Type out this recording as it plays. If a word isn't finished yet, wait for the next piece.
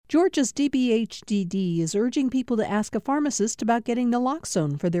Georgia's DBHDD is urging people to ask a pharmacist about getting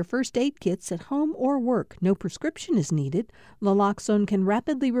naloxone for their first aid kits at home or work. No prescription is needed. Naloxone can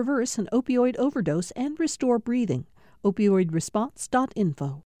rapidly reverse an opioid overdose and restore breathing.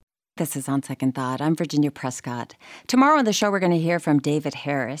 Opioidresponse.info. This is On Second Thought. I'm Virginia Prescott. Tomorrow on the show, we're going to hear from David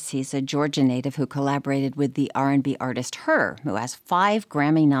Harris. He's a Georgia native who collaborated with the R&B artist Her, who has 5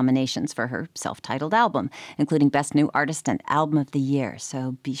 Grammy nominations for her self-titled album, including Best New Artist and Album of the Year.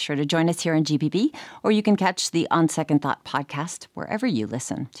 So be sure to join us here on GBB, or you can catch the On Second Thought podcast wherever you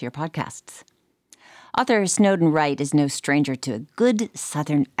listen to your podcasts. Author Snowden Wright is no stranger to a good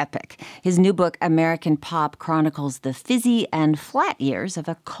Southern epic. His new book, American Pop, chronicles the fizzy and flat years of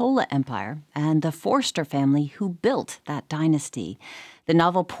a cola empire and the Forster family who built that dynasty. The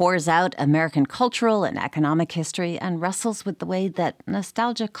novel pours out American cultural and economic history and wrestles with the way that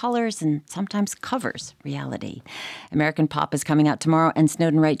nostalgia colors and sometimes covers reality. American Pop is coming out tomorrow, and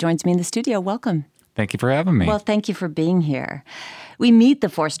Snowden Wright joins me in the studio. Welcome. Thank you for having me. Well, thank you for being here. We meet the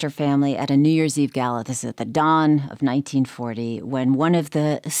Forster family at a New Year's Eve gala. This is at the dawn of 1940, when one of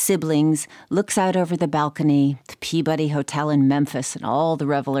the siblings looks out over the balcony, the Peabody Hotel in Memphis, and all the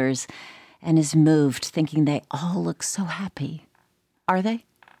revelers, and is moved, thinking they all look so happy. Are they?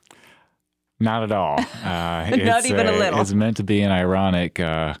 Not at all. Not even a little. It's meant to be an ironic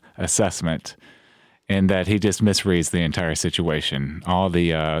assessment, in that he just misreads the entire situation. All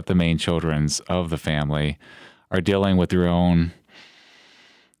the main children of the family are dealing with their own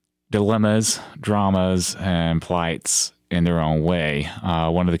dilemmas, dramas, and plights in their own way.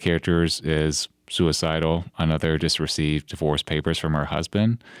 One of the characters is suicidal. Another just received divorce papers from her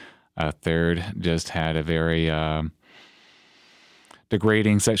husband. A third just had a very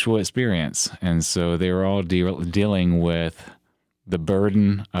degrading sexual experience. And so they were all dealing with the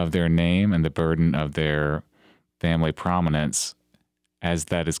burden of their name and the burden of their family prominence, as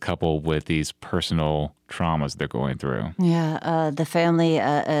that is coupled with these personal traumas they're going through. Yeah, the family,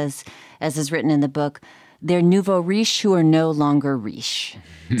 as is written in the book, they're nouveau riche who are no longer riche.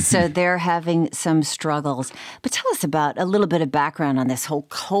 So they're having some struggles. But tell us about a little bit of background on this whole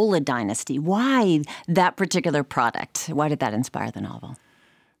cola dynasty. Why that particular product? Why did that inspire the novel?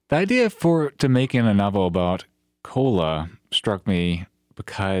 The idea to making a novel about cola struck me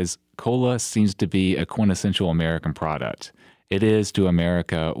because cola seems to be a quintessential American product. It is to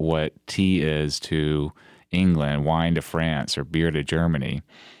America what tea is to England, wine to France, or beer to Germany.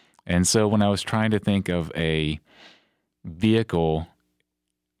 And so when I was trying to think of a vehicle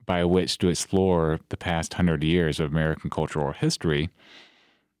by which to explore the past 100 years of American cultural history,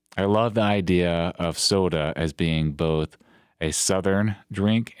 I love the idea of soda as being both a Southern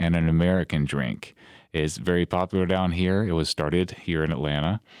drink and an American drink. It's very popular down here. It was started here in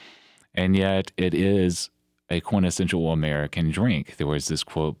Atlanta. And yet it is a quintessential American drink. There was this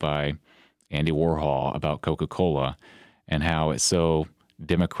quote by Andy Warhol about Coca-Cola and how it's so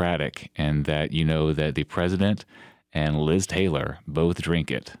democratic, and that you know that the president and Liz Taylor both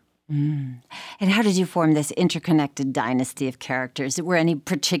drink it. And how did you form this interconnected dynasty of characters? Were any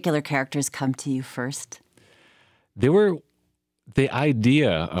particular characters come to you first? The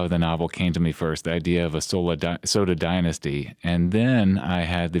idea of the novel came to me first, the idea of a soda dynasty. And then I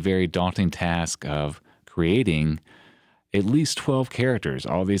had the very daunting task of creating at least 12 characters,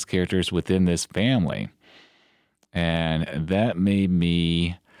 all these characters within this family. And that made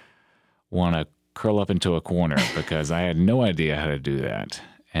me want to curl up into a corner because I had no idea how to do that.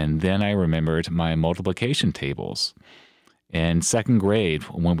 And then I remembered my multiplication tables. In second grade,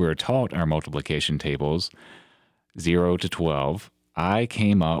 when we were taught our multiplication tables, 0 to 12, I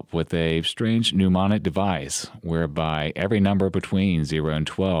came up with a strange mnemonic device whereby every number between 0 and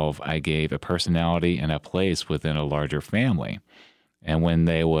 12, I gave a personality and a place within a larger family. And when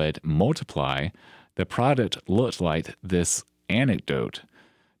they would multiply, the product looked like this anecdote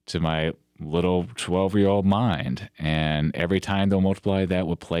to my little 12-year-old mind. And every time they'll multiply, that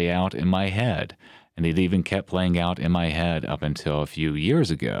would play out in my head. And it even kept playing out in my head up until a few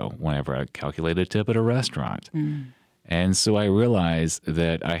years ago, whenever I calculated a tip at a restaurant. And so I realized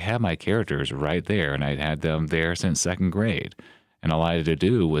that I had my characters right there, and I'd had them there since second grade. And all I had to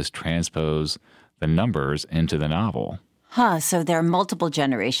do was transpose the numbers into the novel. So there are multiple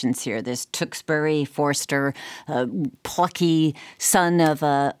generations here. There's Tewksbury, Forster, plucky son of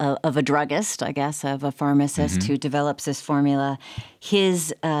a druggist, I guess, of a pharmacist who develops this formula.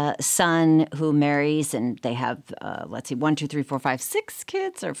 His son who marries, and they have, 1, 2, 3, 4, 5, 6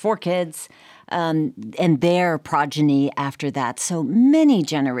 kids, or 4 kids, and their progeny after that. So many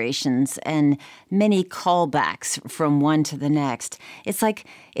generations and many callbacks from one to the next. It's like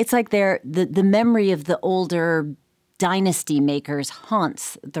they're the memory of the older dynasty makers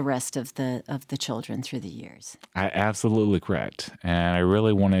haunts the rest of the children through the years. Absolutely correct. And I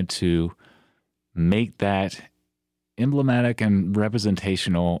really wanted to make that emblematic and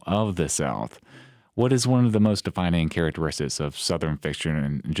representational of the South. What is one of the most defining characteristics of Southern fiction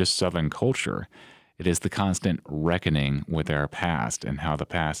and just Southern culture? It is the constant reckoning with our past and how the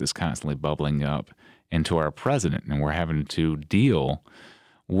past is constantly bubbling up into our present. And we're having to deal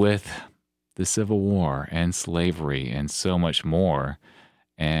with the Civil War and slavery and so much more,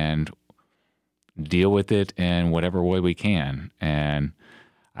 and deal with it in whatever way we can. And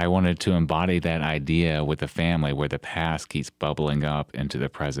I wanted to embody that idea with the family where the past keeps bubbling up into the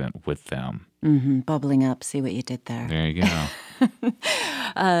present with them. Bubbling up. See what you did there. There you go.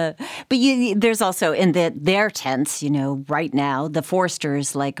 But there's also in their tense, right now, the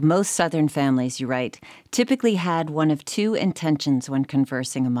Forsters, like most Southern families, you write, typically had one of two intentions when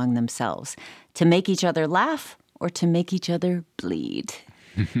conversing among themselves: to make each other laugh or to make each other bleed.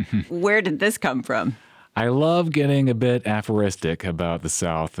 Where did this come from? I love getting a bit aphoristic about the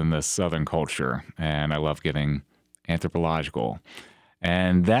South and the Southern culture, and I love getting anthropological.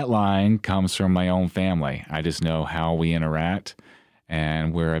 And that line comes from my own family. I just know how we interact,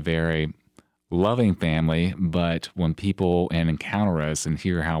 and we're a very loving family, but when people encounter us and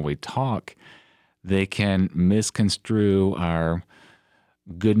hear how we talk, they can misconstrue our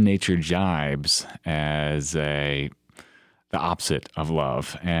good-natured jibes as the opposite of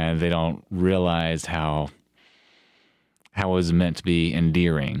love, and they don't realize how it was meant to be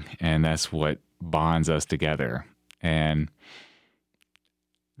endearing, and that's what bonds us together. And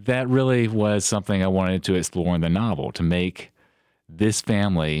that really was something I wanted to explore in the novel, to make this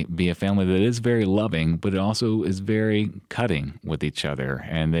family be a family that is very loving, but it also is very cutting with each other,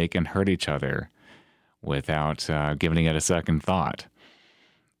 and they can hurt each other without giving it a second thought.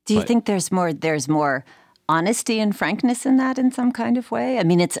 Do you think there's more honesty and frankness in that in some kind of way? I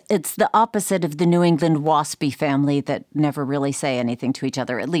mean, it's the opposite of the New England waspy family that never really say anything to each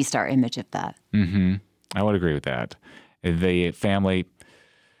other, at least our image of that. Mm-hmm. I would agree with that. The family,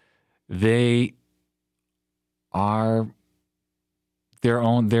 they are their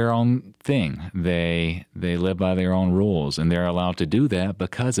own thing. They live by their own rules, and they're allowed to do that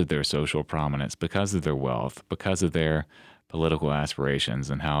because of their social prominence, because of their wealth, because of their political aspirations,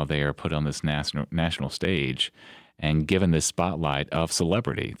 and how they are put on this national stage and given this spotlight of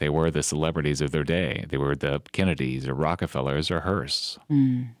celebrity. They were the celebrities of their day. They were the Kennedys or Rockefellers or Hearsts.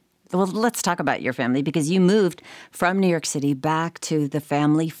 Well, let's talk about your family, because you moved from New York City back to the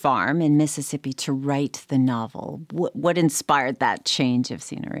family farm in Mississippi to write the novel. What inspired that change of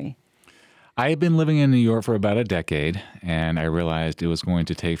scenery? I had been living in New York for about a decade, and I realized it was going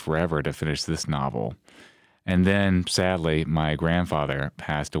to take forever to finish this novel. And then, sadly, my grandfather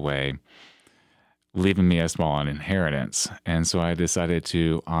passed away, leaving me a small inheritance. And so I decided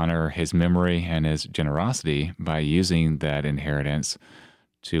to honor his memory and his generosity by using that inheritance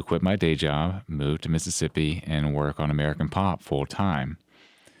to quit my day job, move to Mississippi, and work on American pop full time.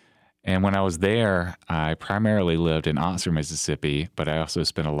 And when I was there, I primarily lived in Oxford, Mississippi, but I also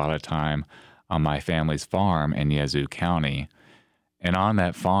spent a lot of time on my family's farm in Yazoo County. And on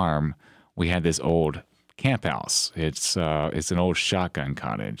that farm, we had this old camp house. It's an old shotgun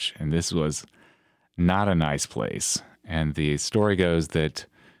cottage, and this was not a nice place. And the story goes that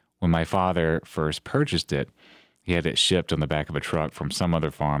when my father first purchased it, he had it shipped on the back of a truck from some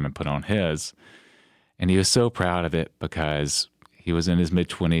other farm and put on his. And he was so proud of it because he was in his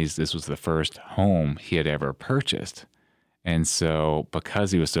mid-20s. This was the first home he had ever purchased. And so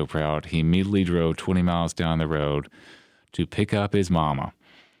because he was so proud, he immediately drove 20 miles down the road to pick up his mama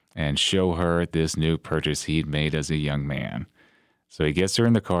and show her this new purchase he'd made as a young man. So he gets her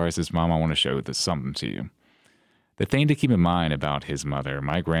in the car and says, "Mom, I want to show this something to you." The thing to keep in mind about his mother,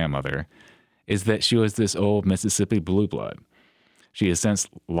 my grandmother, is that she was this old Mississippi blue blood. She has since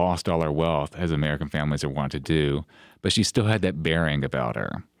lost all her wealth, as American families are wont to do, but she still had that bearing about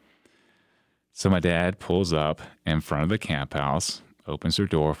her. So my dad pulls up in front of the camp house, opens her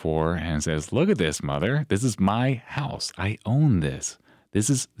door for her, and says, "Look at this, Mother. This is my house. I own this. This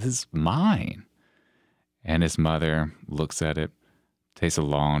is mine." And his mother looks at it, takes a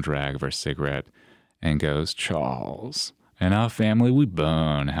long drag of her cigarette, and goes, "Charles, in our family, we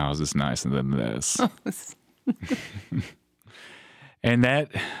burn houses nicer than this." And that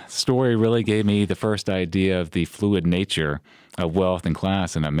story really gave me the first idea of the fluid nature of wealth and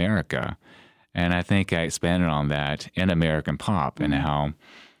class in America. And I think I expanded on that in American pop and how,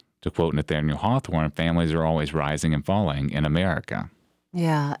 to quote Nathaniel Hawthorne, families are always rising and falling in America.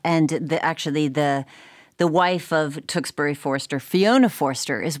 Yeah, and the The wife of Tewksbury Forster, Fiona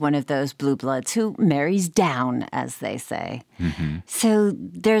Forster, is one of those blue bloods who marries down, as they say. Mm-hmm. So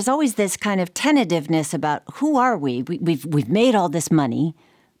there's always this kind of tentativeness about who are we? We've made all this money,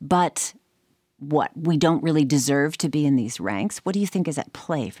 but what? We don't really deserve to be in these ranks. What do you think is at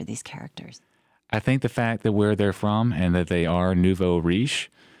play for these characters? I think the fact that where they're from and that they are nouveau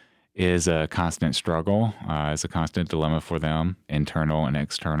riche is a constant struggle. It's a constant dilemma for them, internal and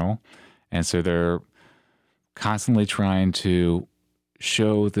external. And so they're constantly trying to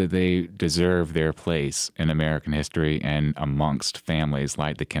show that they deserve their place in American history and amongst families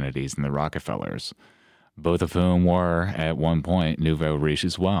like the Kennedys and the Rockefellers, both of whom were at one point nouveau riche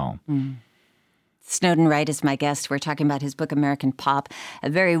as well. Mm. Snowden Wright is my guest. We're talking about his book, American Pop, a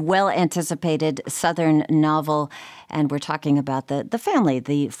very well-anticipated Southern novel. And we're talking about the family,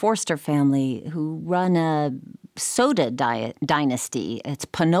 the Forster family, who run a soda dynasty. It's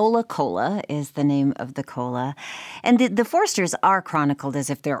Panola Cola is the name of the cola. And the Forsters are chronicled as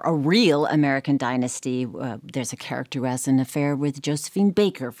if they're a real American dynasty. There's a character who has an affair with Josephine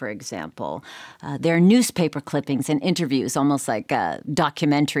Baker, for example. There are newspaper clippings and interviews, almost like a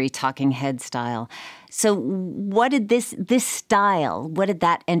documentary talking head style. So what did this style, what did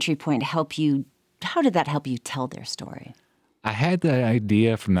that entry point help you? How did that help you tell their story? I had the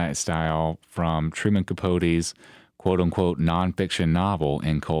idea from that style from Truman Capote's quote-unquote nonfiction novel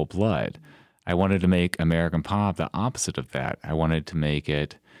In Cold Blood. I wanted to make American Pop the opposite of that. I wanted to make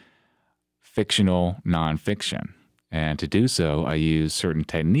it fictional nonfiction. And to do so, I used certain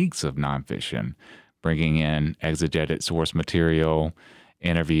techniques of nonfiction, bringing in exegetic source material,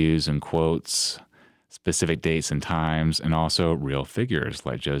 interviews and quotes, specific dates and times, and also real figures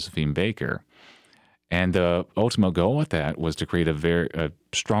like Josephine Baker. And the ultimate goal with that was to create a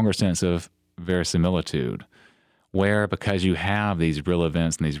stronger sense of verisimilitude, where because you have these real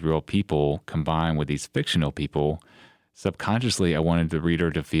events and these real people combined with these fictional people, subconsciously I wanted the reader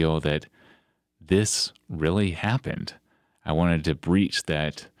to feel that this really happened. I wanted to breach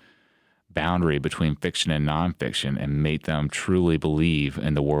that boundary between fiction and nonfiction and make them truly believe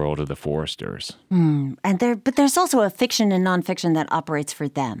in the world of the Forsters. But there's also a fiction and nonfiction that operates for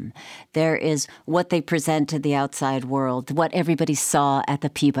them. There is what they present to the outside world, what everybody saw at the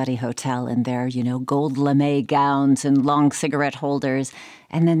Peabody Hotel in their, gold lame gowns and long cigarette holders.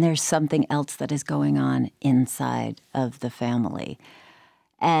 And then there's something else that is going on inside of the family.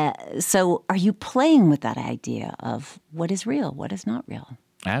 So are you playing with that idea of what is real, what is not real?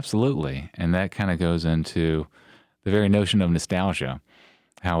 Absolutely. And that kind of goes into the very notion of nostalgia,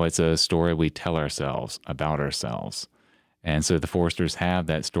 how it's a story we tell ourselves about ourselves. And so the Forsters have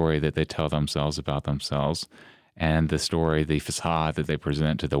that story that they tell themselves about themselves and the story, the facade that they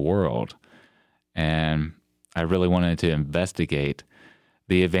present to the world. And I really wanted to investigate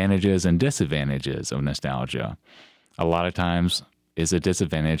the advantages and disadvantages of nostalgia. A lot of times it's a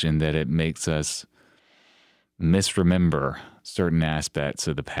disadvantage in that it makes us misremember certain aspects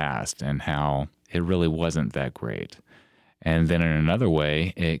of the past and how it really wasn't that great. And then in another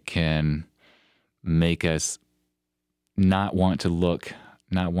way, it can make us not want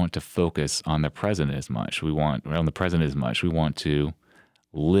to focus on the present as much. We want to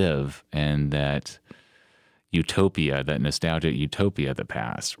live in that utopia, that nostalgic utopia of the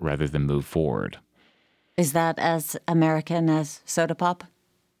past, rather than move forward. Is that as American as soda pop?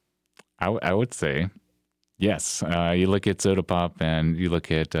 I would say yes. You look at soda pop and you look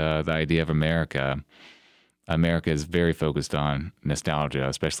at the idea of America. America is very focused on nostalgia,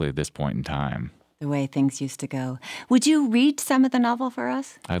 especially at this point in time. The way things used to go. Would you read some of the novel for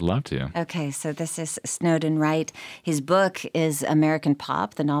us? I'd love to. Okay, so this is Snowden Wright. His book is American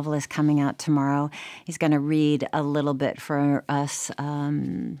Pop. The novel is coming out tomorrow. He's going to read a little bit for us.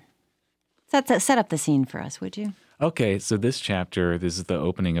 Set up the scene for us, would you? Okay, so this is the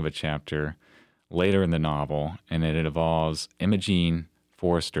opening of a chapter later in the novel, and it involves Imogene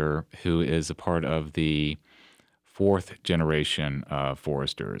Forster, who is a part of the fourth generation of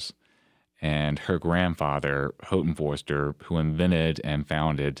Forsters, and her grandfather, Houghton Forster, who invented and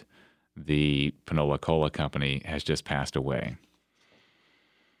founded the Panola Cola Company, has just passed away.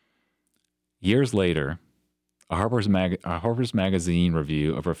 Years later, a Harper's Magazine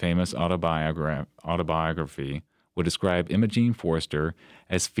review of her famous autobiography would describe Imogene Forster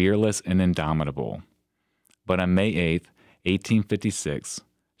as fearless and indomitable. But on May 8th, 1856,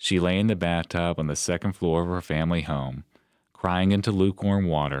 she lay in the bathtub on the second floor of her family home, crying into lukewarm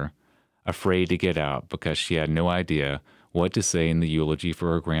water, afraid to get out because she had no idea what to say in the eulogy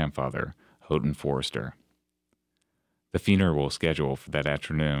for her grandfather, Houghton Forster. The funeral was scheduled for that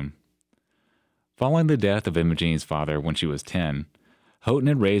afternoon. Following the death of Imogene's father when she was 10, Houghton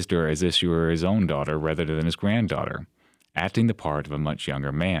had raised her as if she were his own daughter rather than his granddaughter, acting the part of a much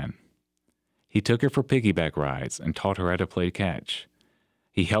younger man. He took her for piggyback rides and taught her how to play catch.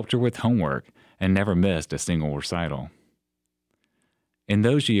 He helped her with homework and never missed a single recital. In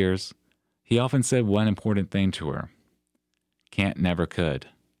those years, he often said one important thing to her: can't, never, could.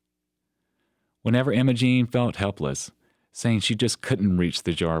 Whenever Imogene felt helpless, saying she just couldn't reach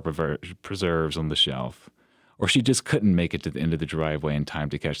the jar of preserves on the shelf, or she just couldn't make it to the end of the driveway in time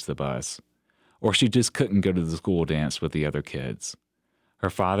to catch the bus, or she just couldn't go to the school dance with the other kids, her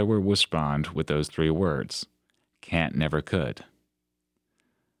father would respond with those 3 words: can't, never, could.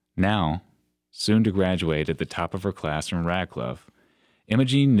 Now, soon to graduate at the top of her class from Radcliffe,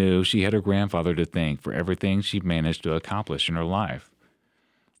 Imogene knew she had her grandfather to thank for everything she'd managed to accomplish in her life,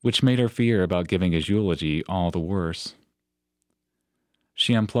 which made her fear about giving his eulogy all the worse.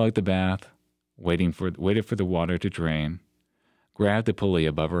 She unplugged the bath, waited for the water to drain, grabbed the pulley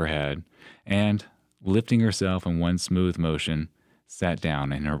above her head, and, lifting herself in one smooth motion, sat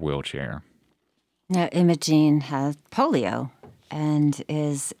down in her wheelchair. Now, Imogene has polio and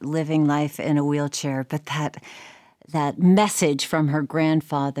is living life in a wheelchair, but that message from her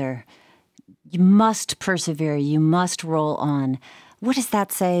grandfather, you must persevere, you must roll on. What does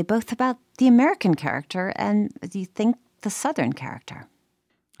that say both about the American character and, do you think, the Southern character?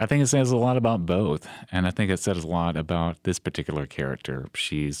 I think it says a lot about both, and I think it says a lot about this particular character.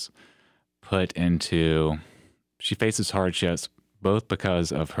 She faces hardships both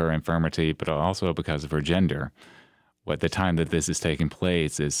because of her infirmity, but also because of her gender. At the time that this is taking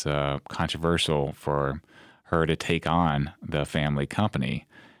place is controversial for her to take on the family company,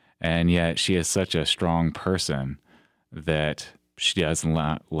 and yet she is such a strong person that she doesn't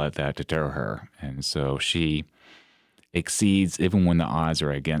let that deter her, and so she exceeds even when the odds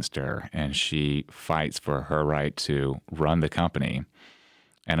are against her, and she fights for her right to run the company.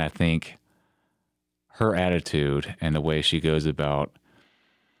 And I think her attitude and the way she goes about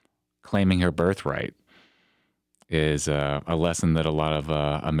claiming her birthright is a lesson that a lot of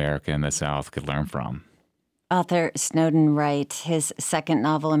America in the South could learn from. Author Snowden Wright, his second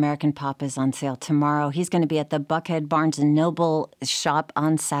novel, American Pop, is on sale tomorrow. He's going to be at the Buckhead Barnes & Noble shop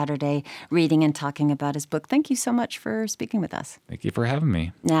on Saturday, reading and talking about his book. Thank you so much for speaking with us. Thank you for having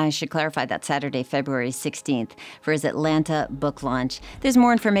me. Now, I should clarify that Saturday, February 16th, for his Atlanta book launch. There's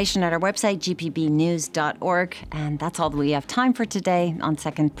more information at our website, gpbnews.org. And that's all that we have time for today. On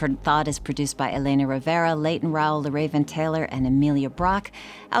Second Thought is produced by Elena Rivera, Leighton Rowell, LaRaven Taylor, and Amelia Brock.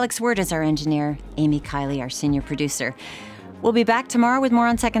 Alex Word is our engineer. Amy Kiley, our senior producer. We'll be back tomorrow with more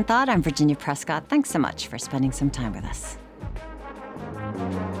on Second Thought. I'm Virginia Prescott. Thanks so much for spending some time with us.